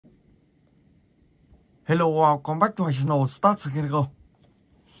Hello, come back to my channel. Start again, go.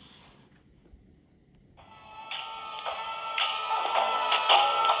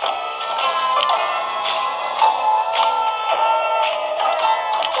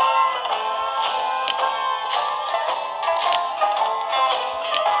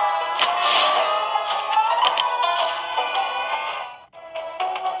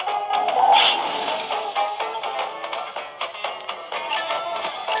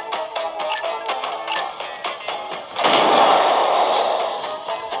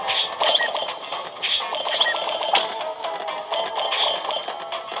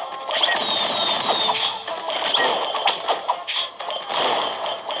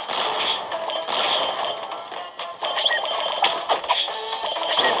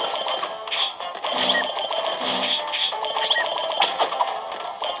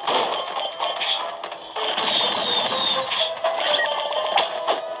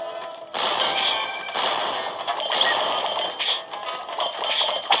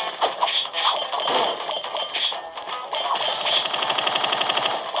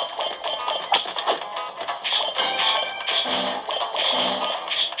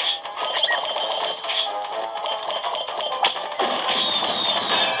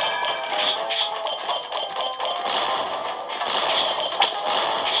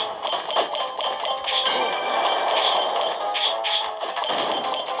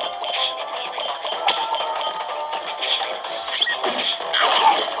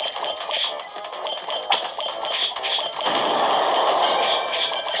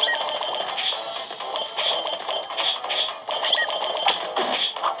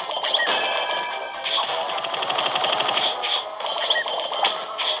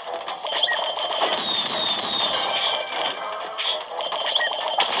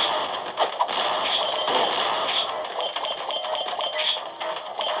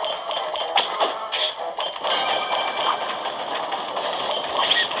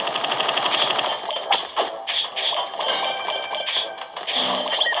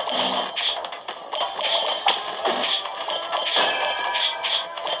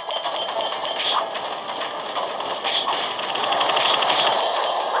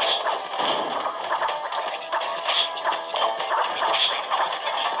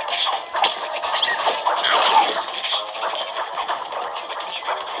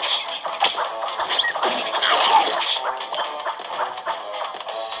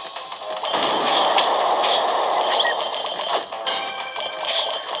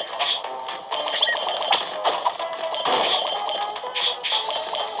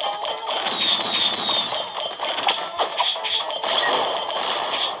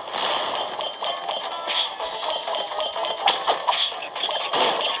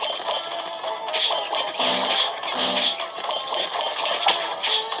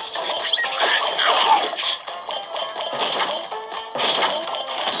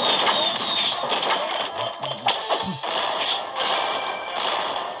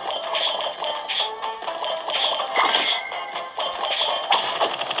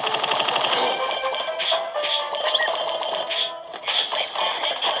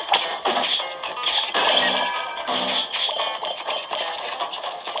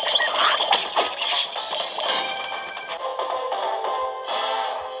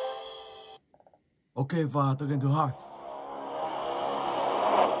 Ok, và tựa game thứ hai.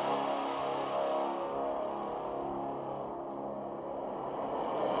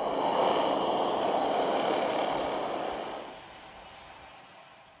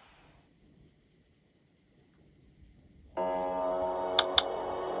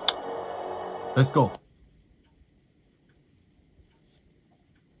 Let's go.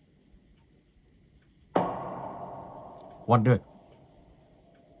 Wonder.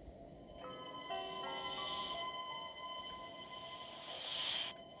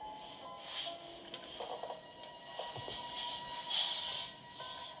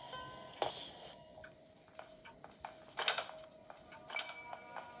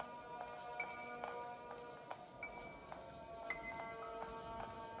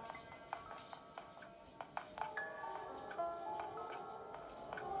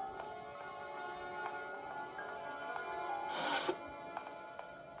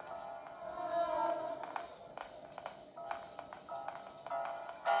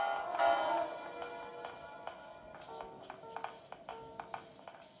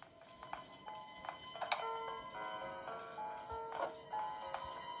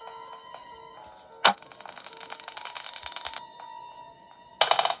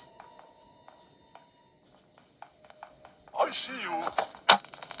 I see you.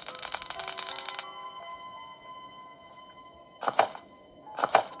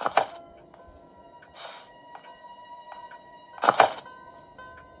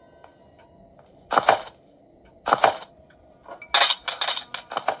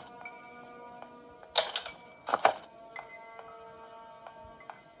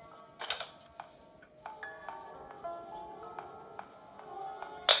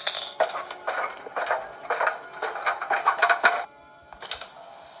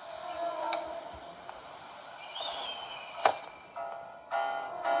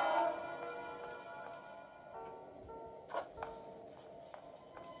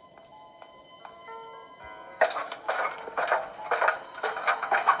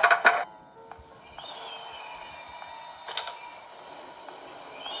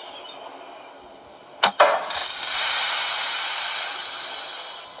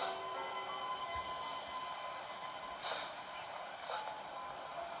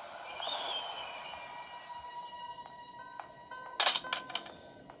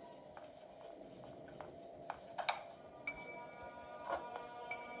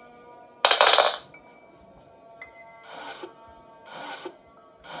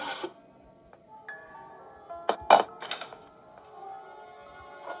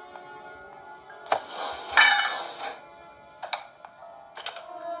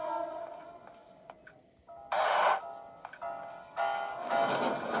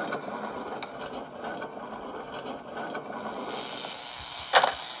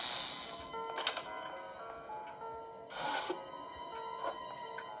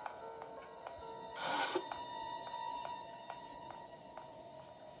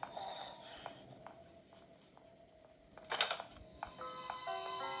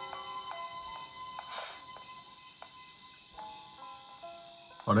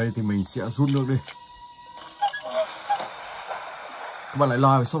 Ở đây thì mình sẽ rút nước đi. Các bạn lại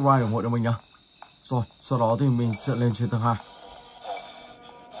like và subscribe ủng hộ cho mình nhá. Rồi, sau đó thì mình sẽ lên trên tầng 2.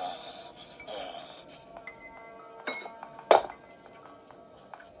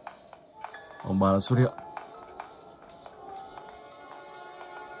 Ông bà đã xuất hiện.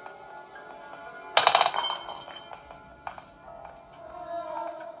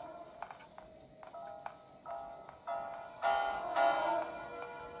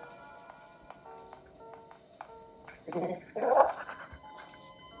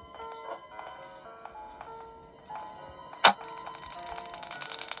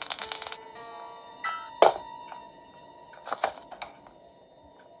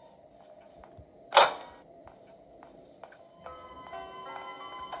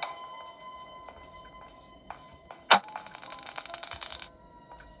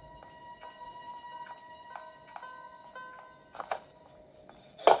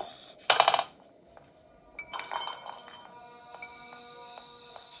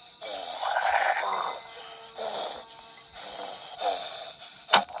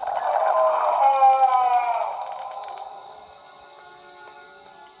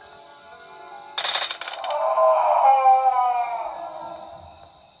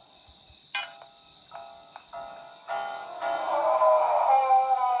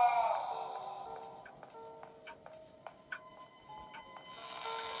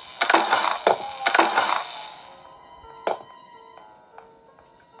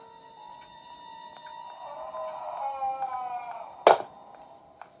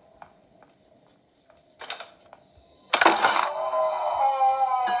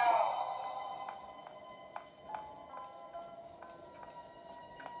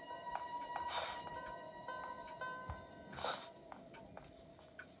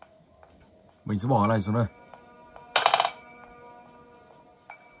 Mình sẽ bỏ cái này xuống đây.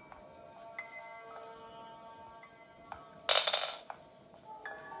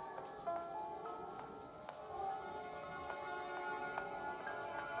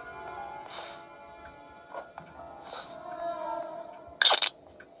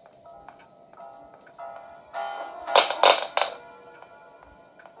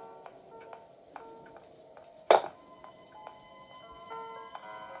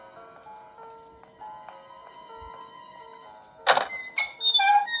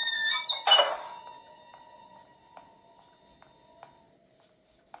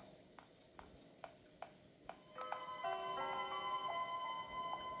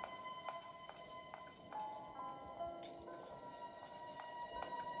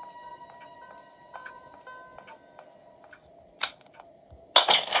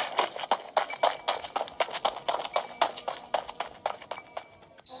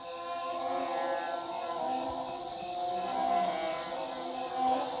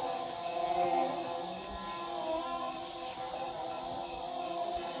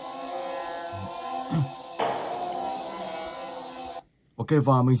 Ok,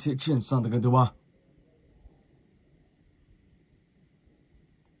 và mình sẽ chuyển sang tựa game thứ 3.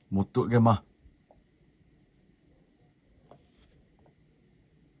 Một tựa game ma.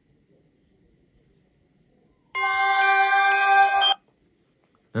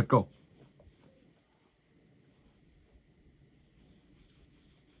 Let's go.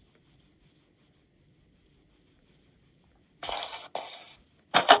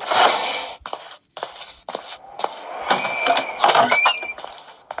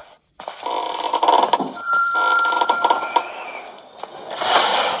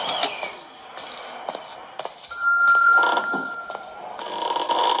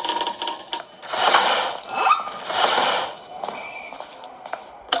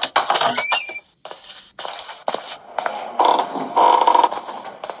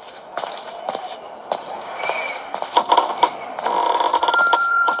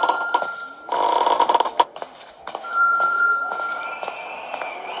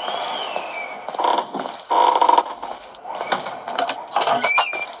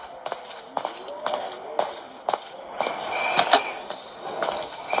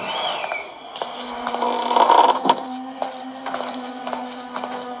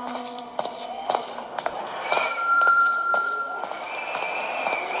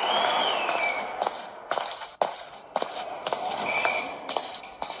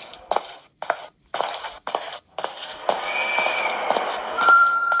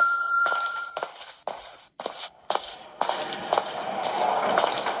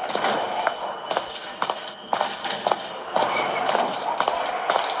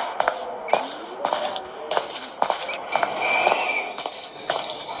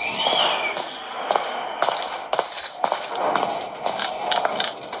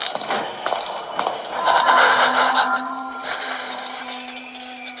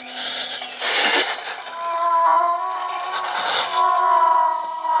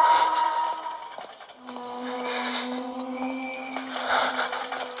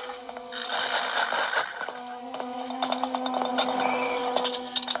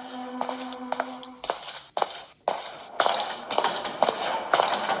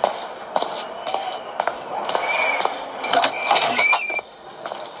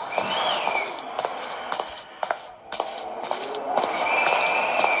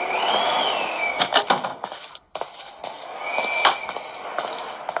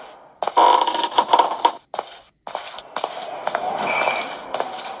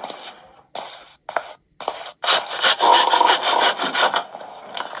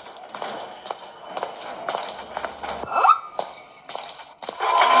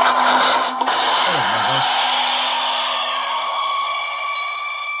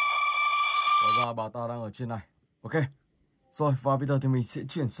 trên này. Ok. Rồi, và bây giờ thì mình sẽ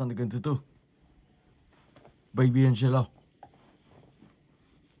chuyển sang kênh thứ tư. Baby Angelo.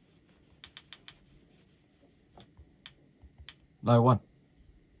 Live one.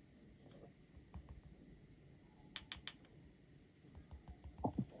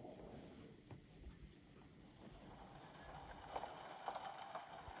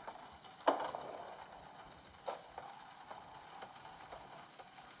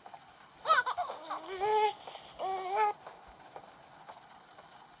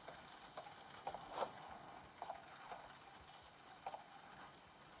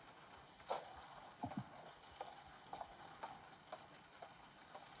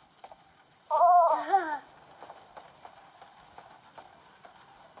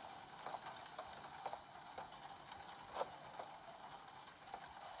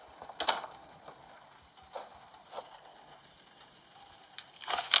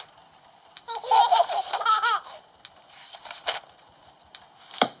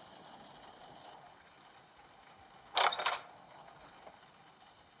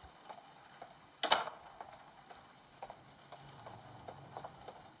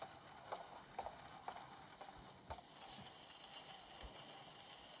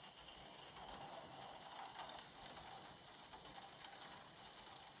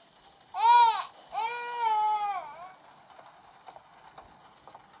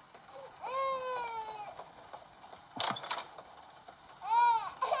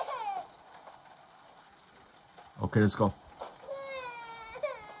 Okay, let's go.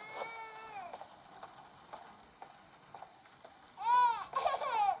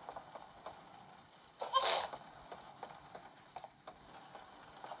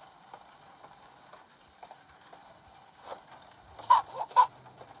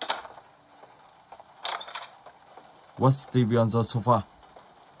 What's TV on the sofa?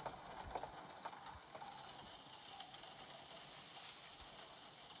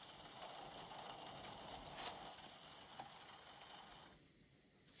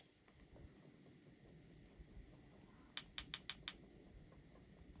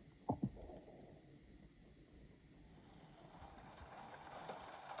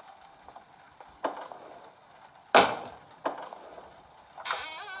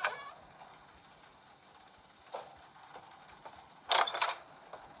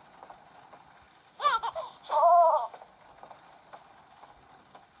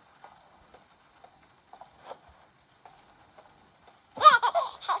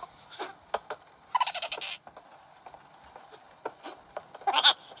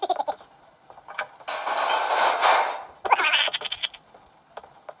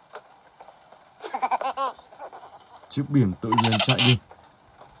 Chiếc bỉm tự nhiên chạy đi.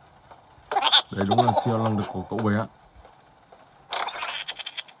 Đấy đúng là siêu năng lực của cậu bé.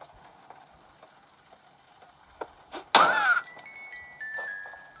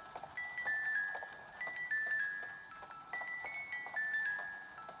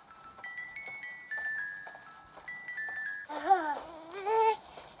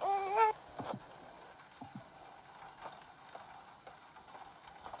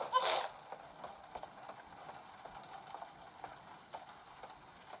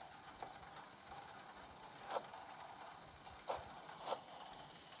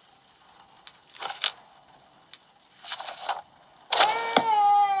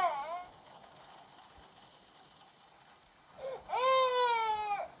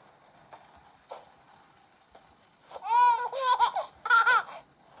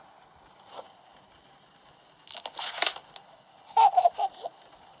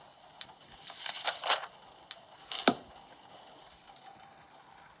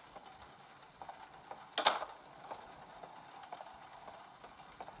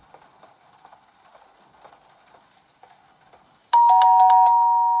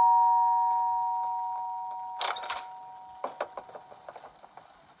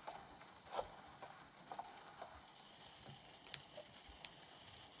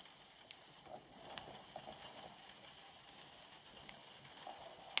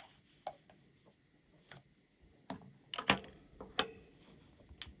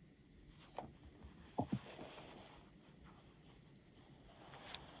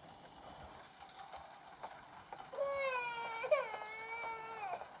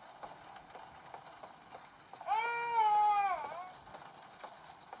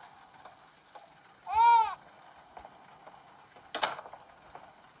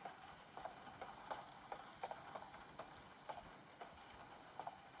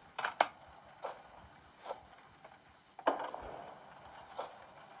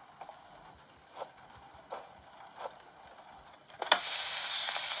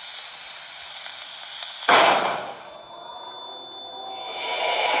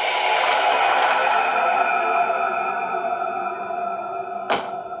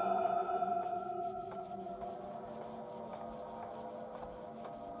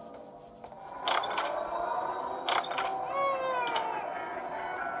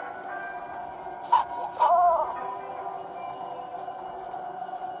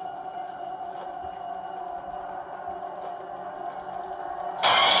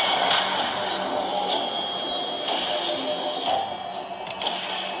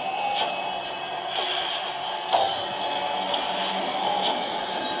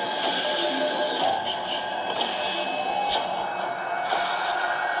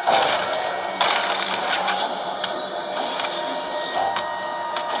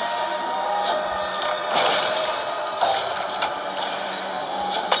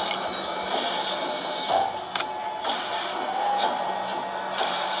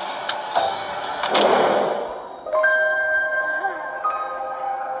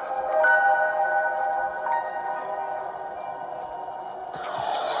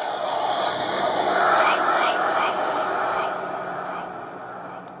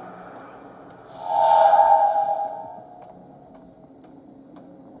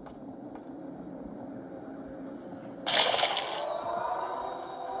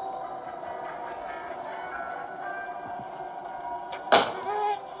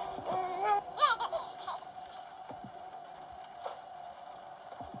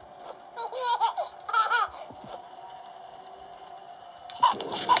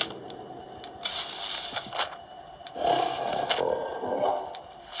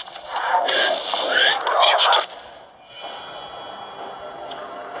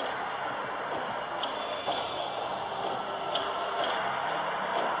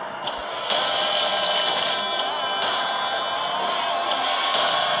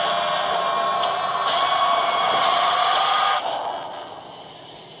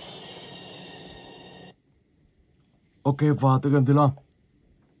 Ok, và tới game thứ 5.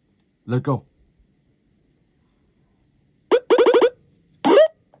 Let's go.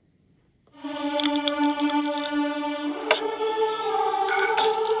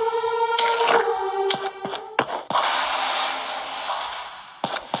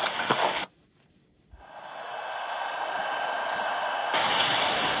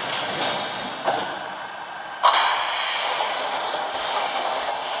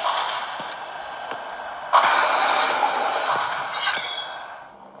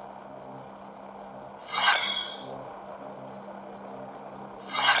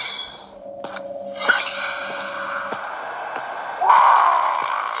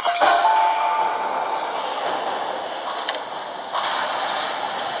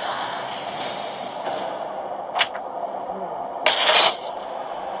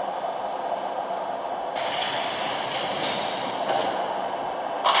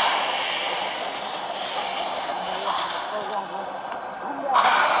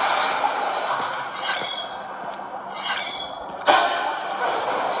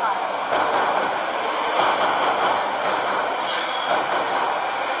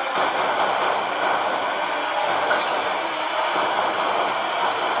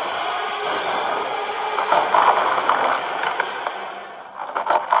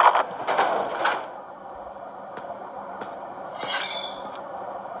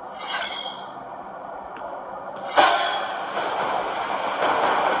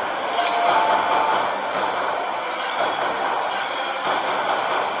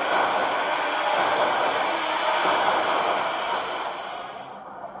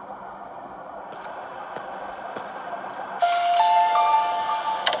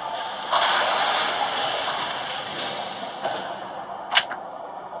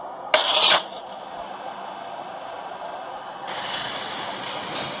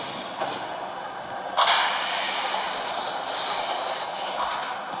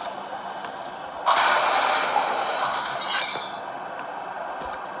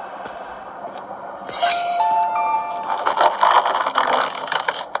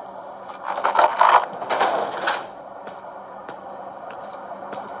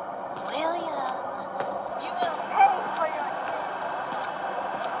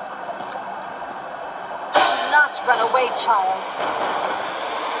 Run away, child.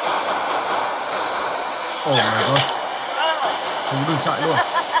 Oh my gosh. Không đừng chạy luôn.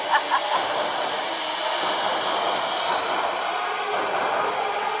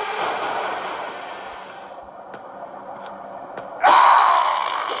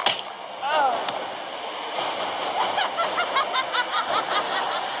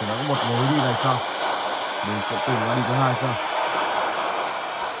 Chỉ nó có một lối đi này sao? Mình sẽ tìm ra đi thứ hai sao?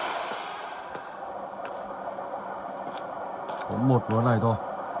 Có một lối này thôi.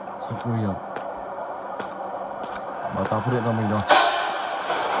 Rất nguy hiểm. Bảo tao phát hiện ra mình rồi.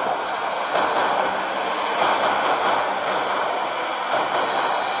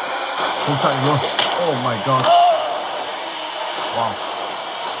 Không chạy luôn. Oh my gosh. Wow.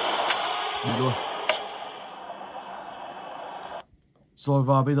 Đi luôn. Rồi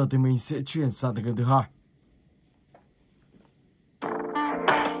và bây giờ thì mình sẽ chuyển sang tới game thứ hai.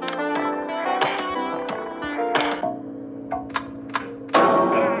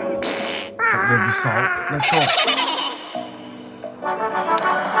 Game thứ 6. Let's go.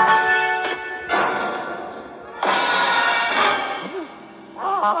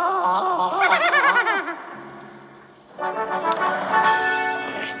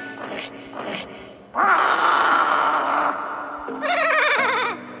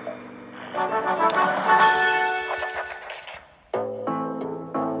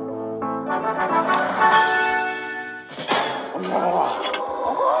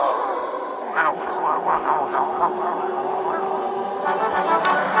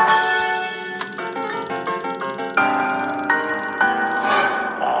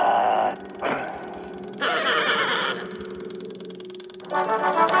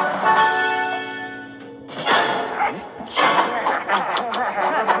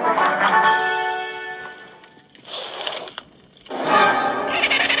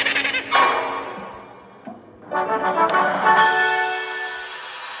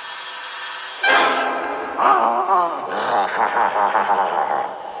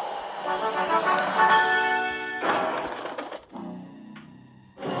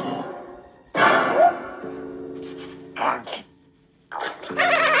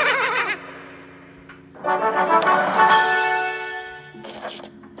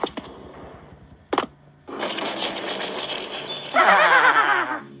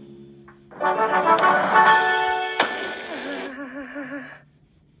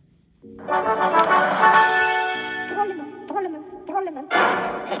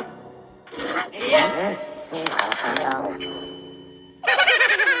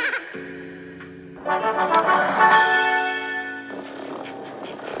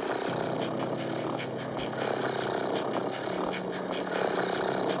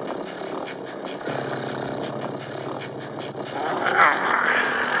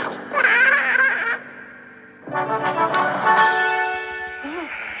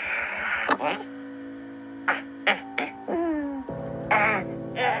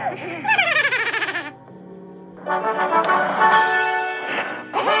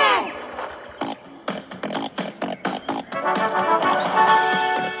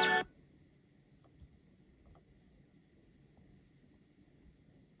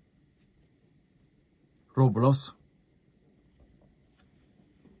 Roblox.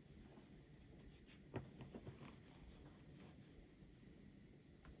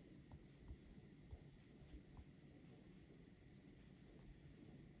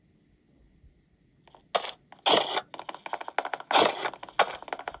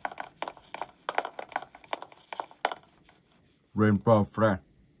 Rainbow Friend.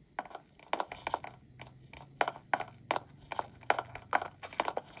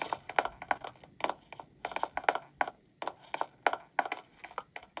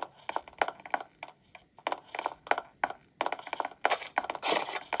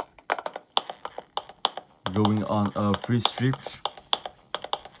 Going on a free trip.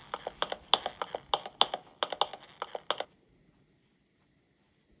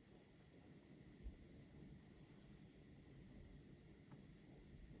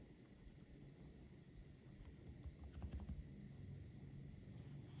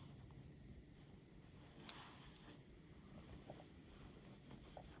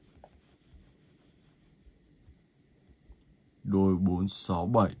 Đôi 4, 6,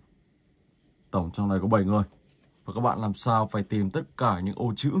 7. Tổng trong này có 7 người. Và các bạn làm sao phải tìm tất cả những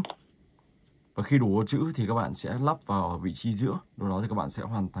ô chữ. Và khi đủ ô chữ thì các bạn sẽ lắp vào ở vị trí giữa. Điều đó thì các bạn sẽ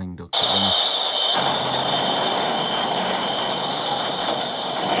hoàn thành được cái này.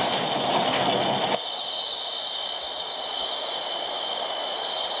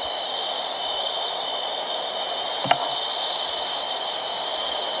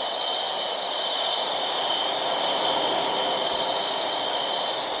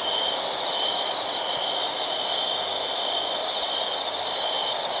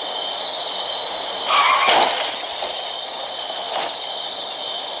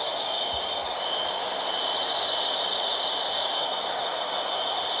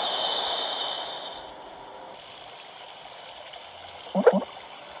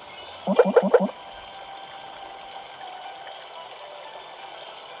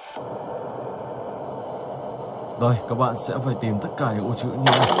 Đây, các bạn sẽ phải tìm tất cả những ô chữ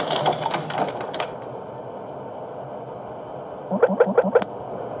như này.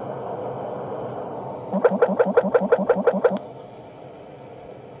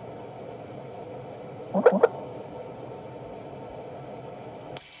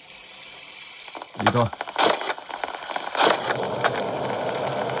 Đi thôi.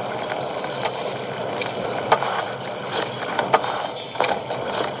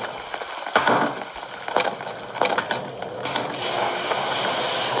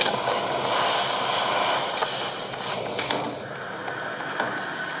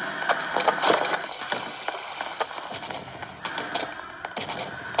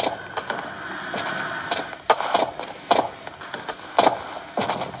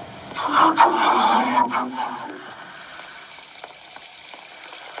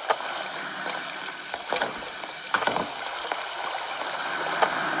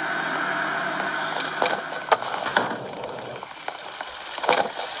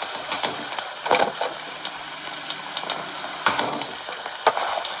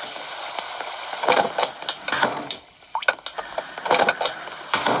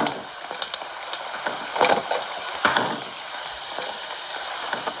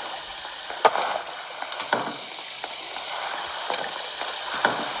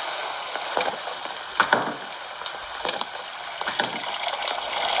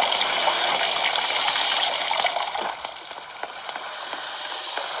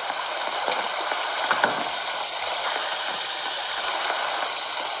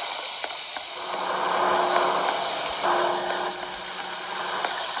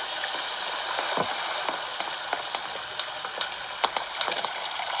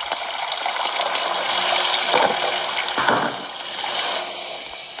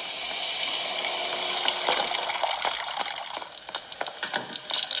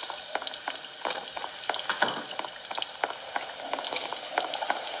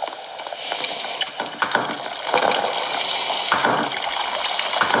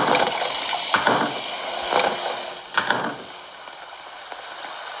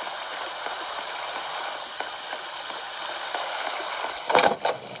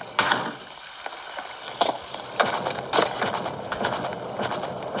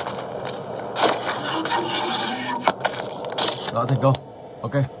 Đã thành công.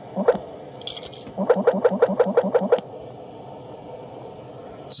 Ok.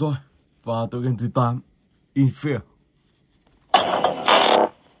 Rồi, và tựa game thứ 8, In Fear.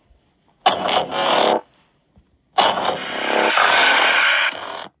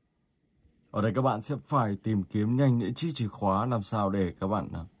 Ở đây các bạn sẽ phải tìm kiếm nhanh những chiếc chìa khóa làm sao để các bạn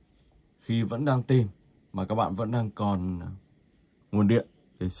khi vẫn đang tìm mà các bạn vẫn đang còn nguồn điện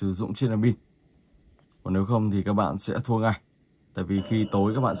để sử dụng trên đèn pin. Còn nếu không thì các bạn sẽ thua ngay. Tại vì khi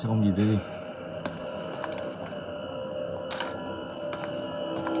tối các bạn sẽ không nhìn thấy gì.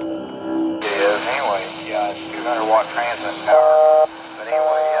 Anyway, yeah, 200-watt transient power. But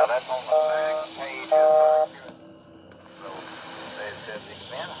anyway, yeah, that's on the back page of so it says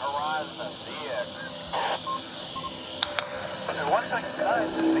Event Horizon DX. And one thing that's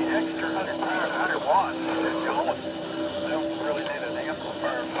nice is the extra 100 power, 100 watts is going. They don't really need an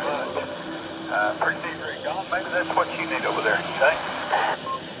amplifier much. Pretty neat rig on. Maybe that's what you need over there, okay?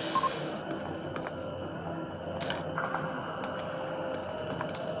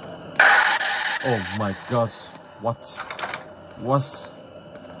 Oh my gosh. What?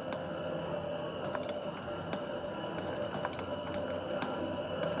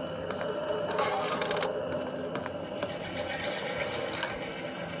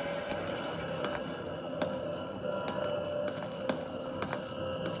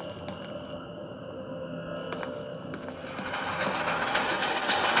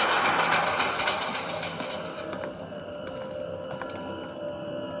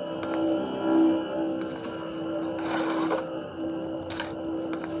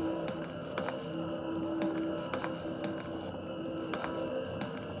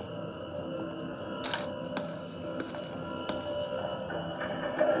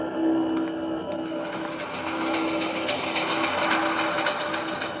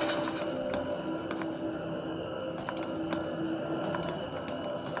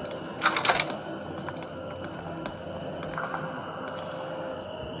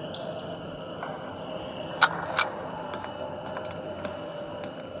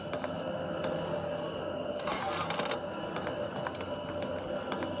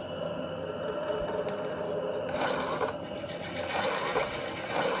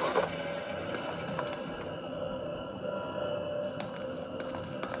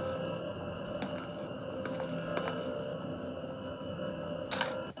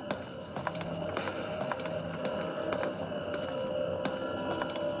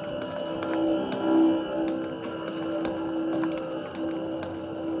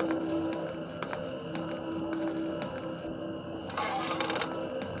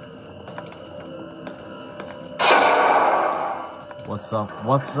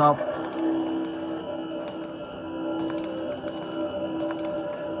 What's up?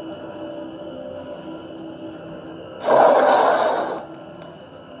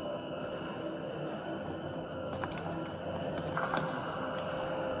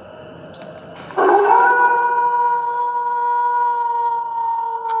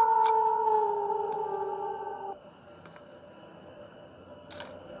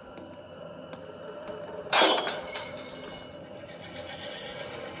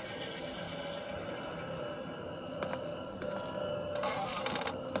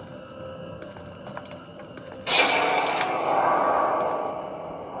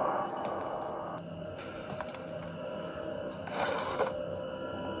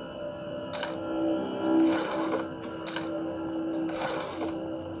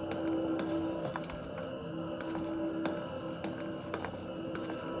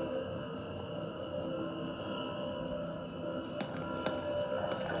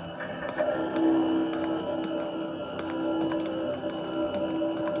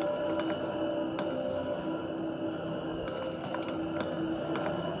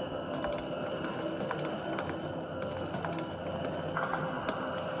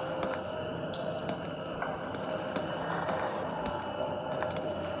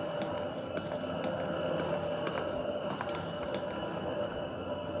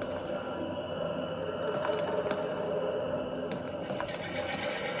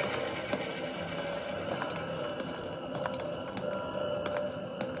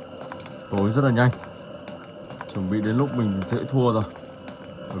 Tối rất là nhanh. Chuẩn bị đến lúc mình sẽ thua rồi.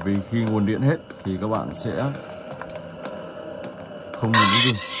 Bởi vì khi nguồn điện hết thì các bạn sẽ không nhìn thấy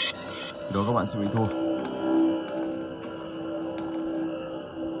gì. Đó các bạn sẽ bị thua.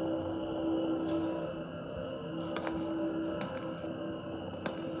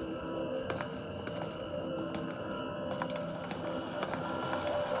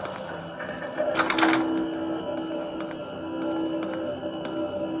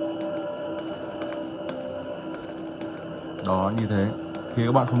 Đó, như thế. Khi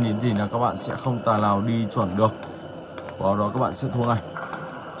các bạn không nhìn gì là các bạn sẽ không tài nào đi chuẩn được. Và đó các bạn sẽ thua ngay.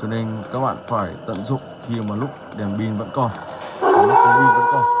 Cho nên các bạn phải tận dụng khi mà lúc đèn pin vẫn còn, lúc có pin vẫn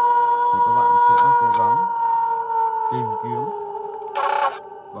còn, thì các bạn sẽ cố gắng tìm kiếm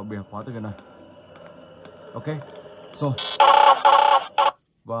và bẻ khóa từ cái này. Ok, rồi.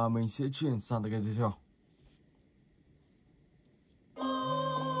 Và mình sẽ chuyển sang tới cái tiếp theo.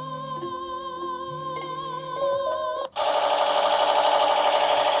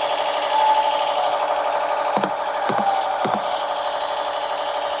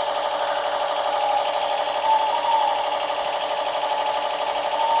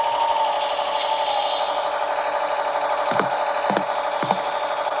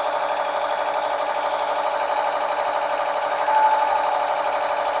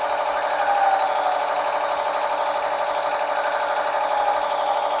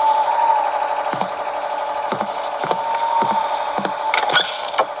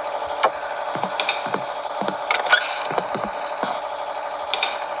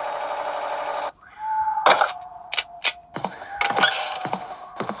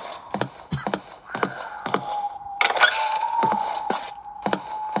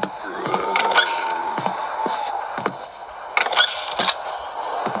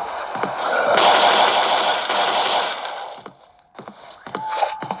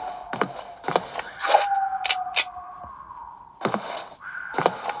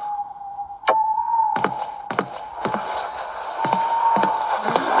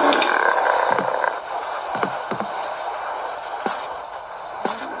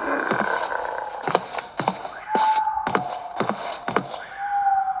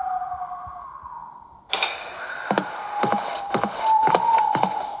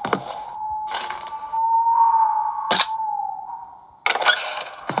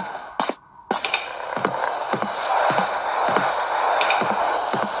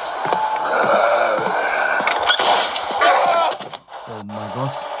 Oh my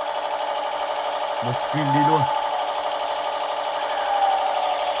gosh. Một skin đi luôn.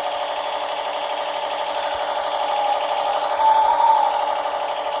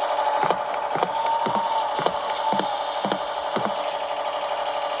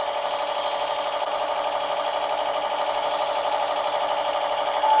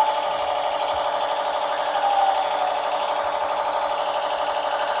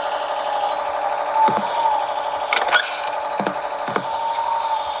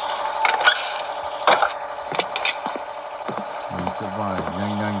 Mình sẽ phải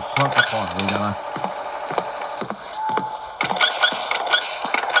nhanh nhanh thoát ra khỏi ngôi nhà này.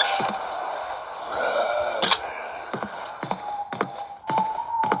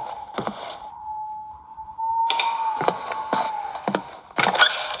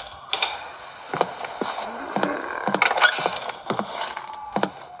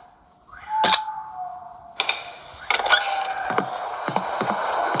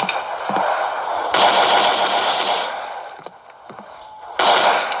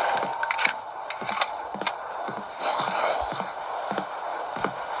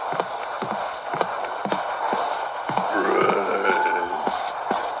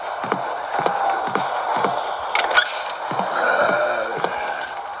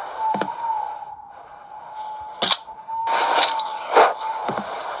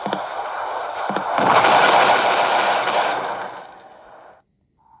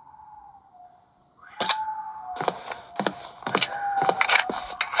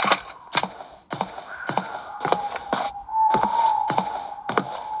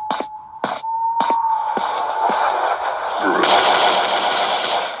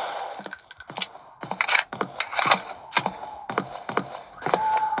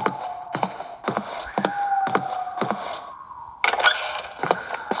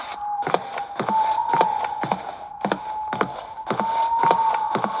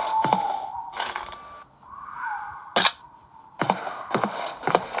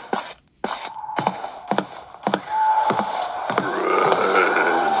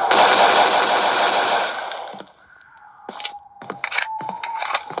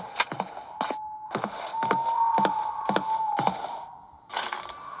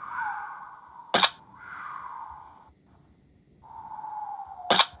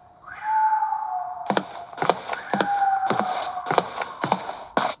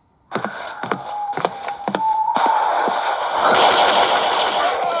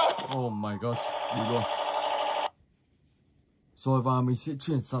 Oh my gosh, đi luôn. Rồi và mình sẽ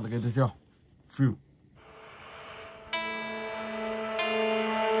chuyển sang cái tiếp theo. Phew.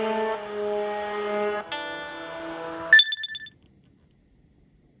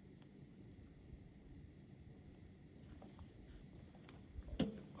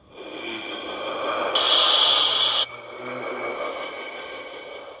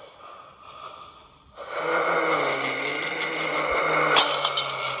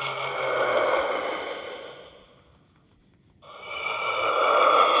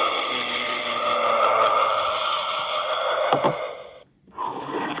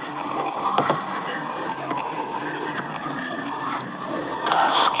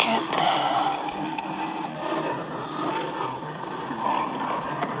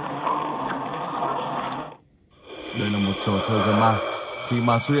 Đây là một trò chơi gây ma. Khi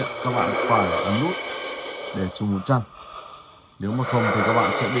ma xuất hiện, các bạn phải ấn nút để trùng một chăn. Nếu mà không thì các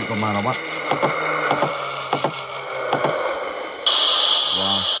bạn sẽ bị con ma nó bắt.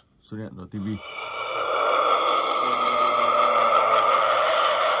 Wow, xuất hiện ở tivi.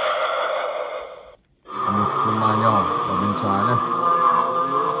 Một con ma nhỏ ở bên trái này.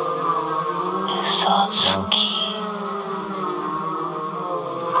 Wow.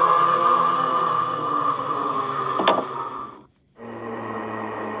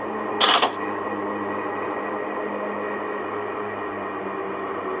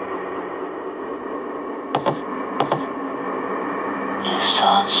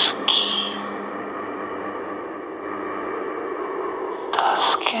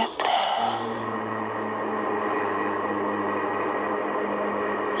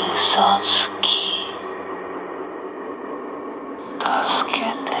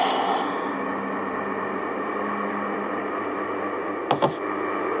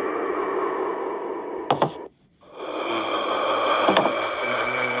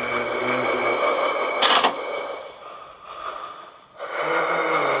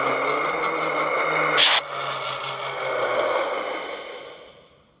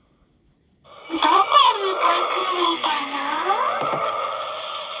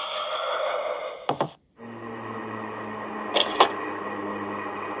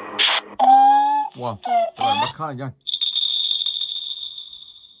 Wow, các bạn bắt khá là nhanh.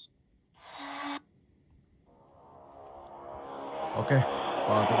 Ok,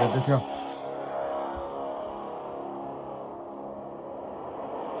 và tựa game tiếp theo.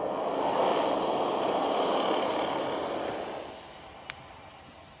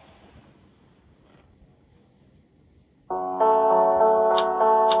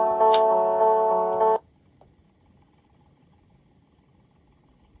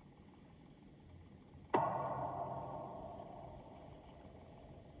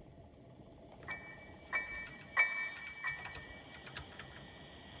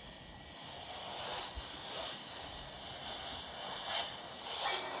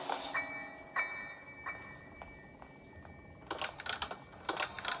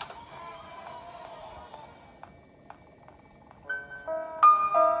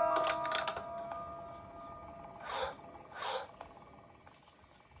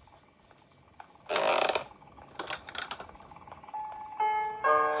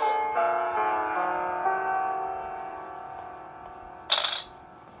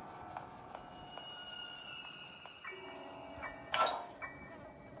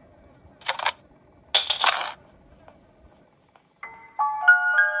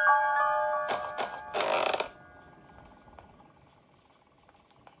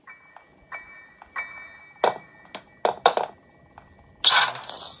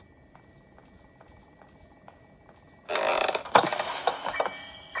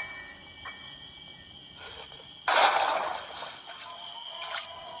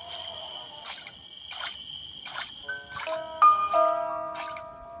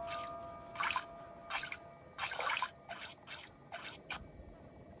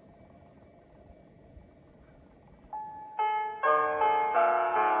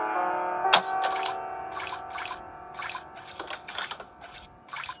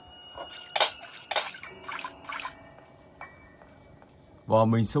 Và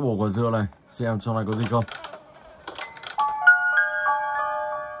mình sẽ bổ quả dưa này, xem trong này có gì không.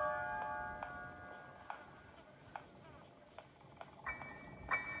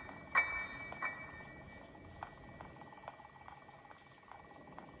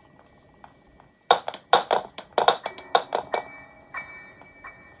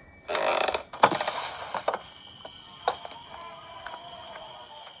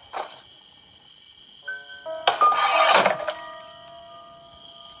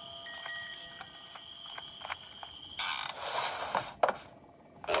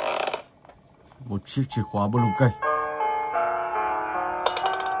 Một chiếc chìa khóa blue cây.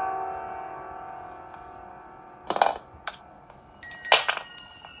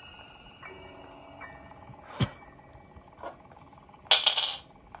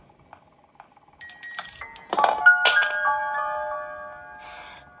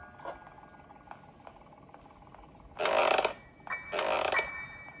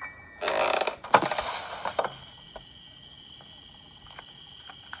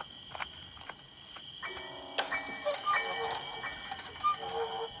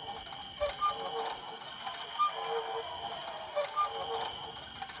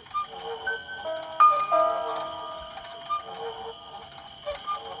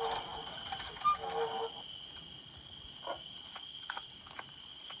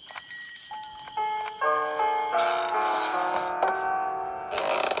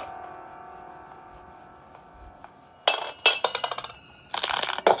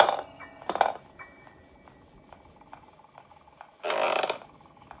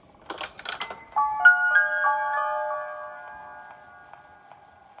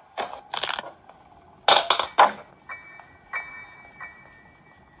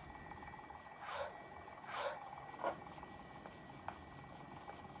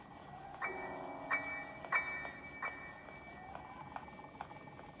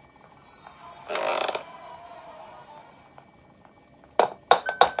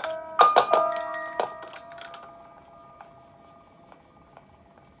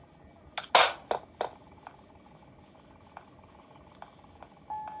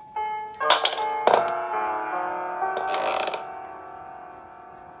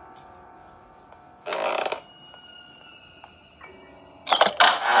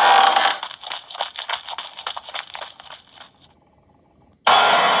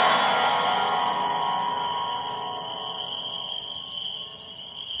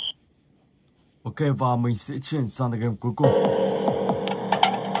 Ok, và mình sẽ chuyển sang game cuối cùng.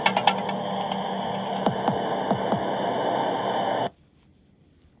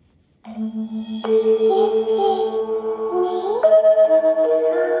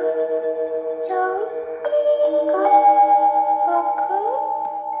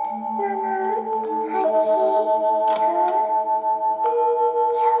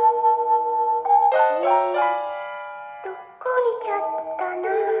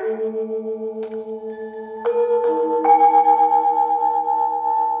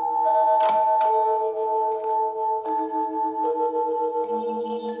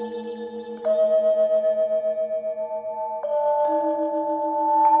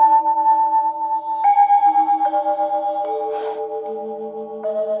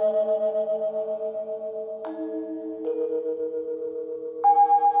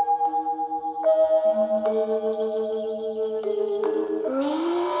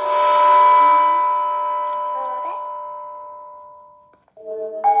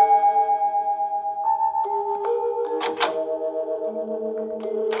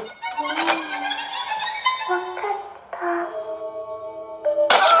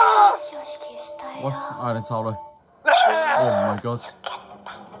 What? Ai đằng sau đây? Oh my god.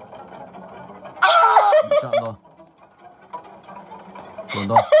 Bị chặn rồi. Chuẩn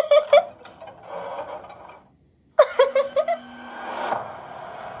rồi.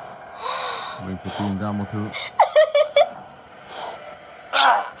 Mình phải tìm ra một thứ.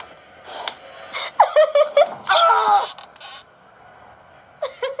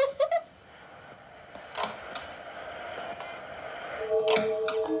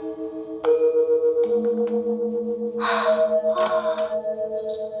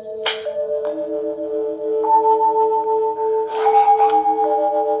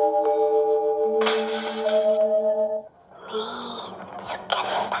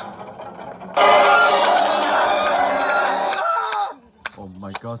 Oh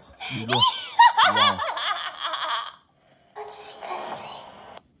my god, đi luôn. Wow.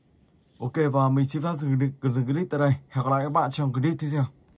 Ok, và mình xin phép dừng clip tại đây. Hẹn gặp lại các bạn trong clip tiếp theo.